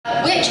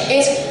Which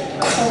is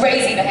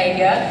crazy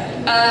behaviour.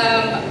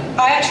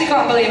 I actually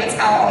can't believe it's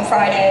out on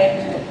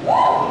Friday.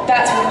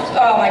 That's,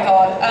 oh my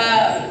god.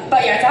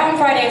 But yeah, it's out on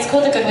Friday, it's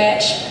called The Good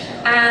Witch,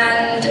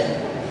 and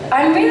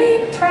I'm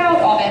really proud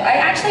of it. I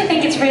actually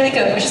think it's really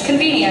good, which is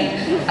convenient.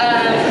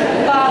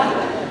 But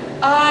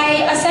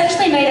I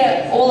essentially made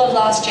it all of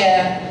last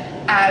year,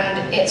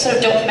 and it sort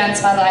of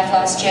documents my life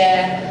last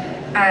year,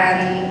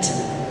 and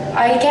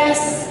I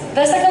guess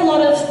there's like a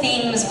lot of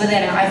themes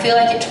within it. I feel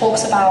like it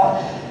talks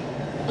about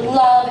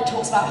love, it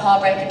talks about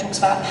heartbreak, it talks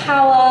about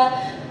power,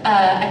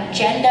 and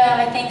gender,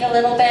 I think, a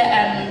little bit,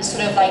 and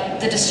sort of like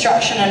the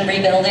destruction and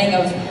rebuilding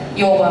of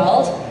your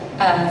world,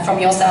 from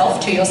yourself,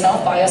 to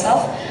yourself, by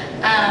yourself.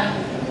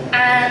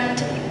 And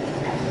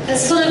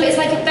this sort of, it's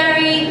like a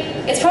very,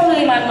 it's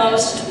probably my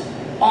most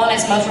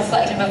honest, most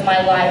reflective of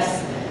my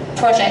life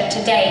project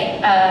to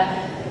date.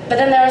 But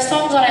then there are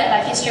songs on it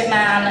like History of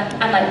Man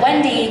and like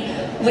Wendy,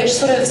 which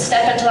sort of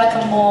step into like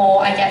a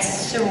more, I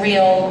guess,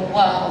 surreal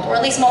world, or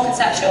at least more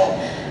conceptual.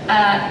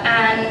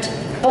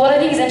 But what I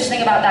think is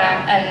interesting about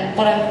that, and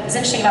what is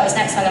interesting about this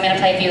next song I'm going to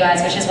play for you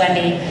guys, which is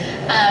Wendy,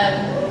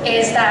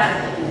 is that,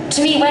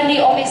 to me, Wendy,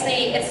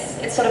 obviously,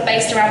 it's sort of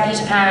based around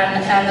Peter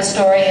Pan and the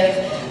story of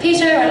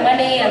Peter and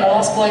Wendy and the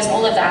Lost Boys and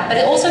all of that, but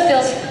it also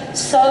feels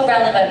so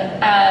relevant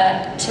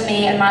to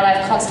me in my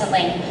life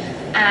constantly.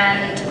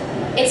 And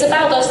it's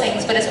about those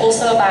things, but it's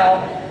also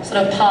about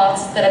sort of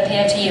paths that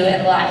appear to you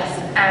in life.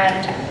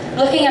 And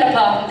looking at a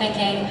path and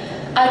thinking,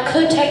 I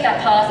could take that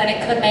path and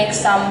it could make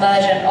some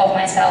version of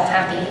myself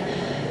happy.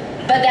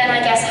 But then I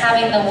guess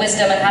having the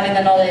wisdom and having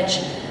the knowledge,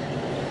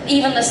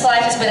 even the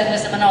slightest bit of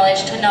wisdom and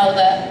knowledge, to know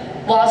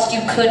that whilst you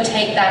could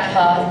take that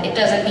path, it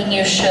doesn't mean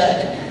you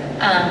should.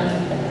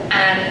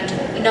 And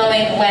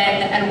knowing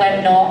when and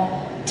when not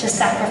to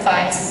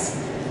sacrifice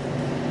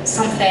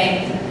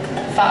something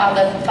for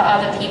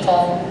other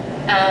people.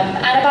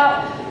 And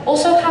about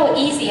also how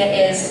easy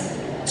it is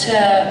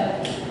to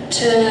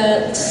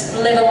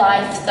live a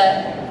life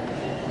that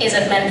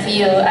isn't meant for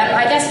you, and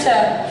I guess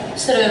to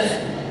sort of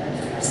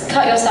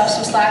cut yourself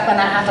some slack when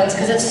that happens,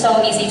 because it's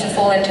so easy to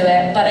fall into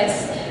it. But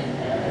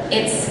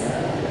it's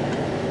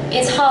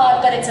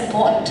hard, but it's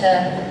important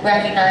to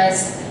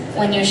recognize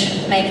when you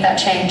should make that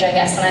change, I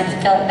guess, and I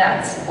feel like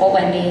that's what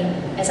Wendy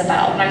is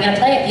about. And I'm going to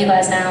play it for you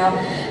guys now,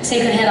 so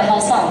you can hear the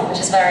whole song, which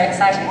is very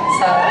exciting.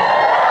 So.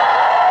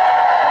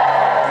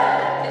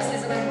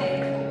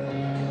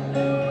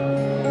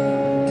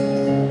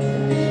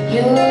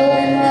 You're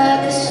rolling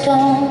like a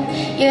stone,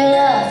 you're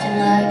laughing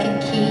like a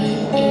kid.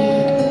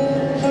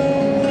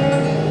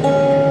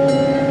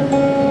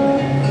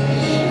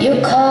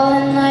 You're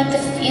calling like the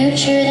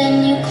future.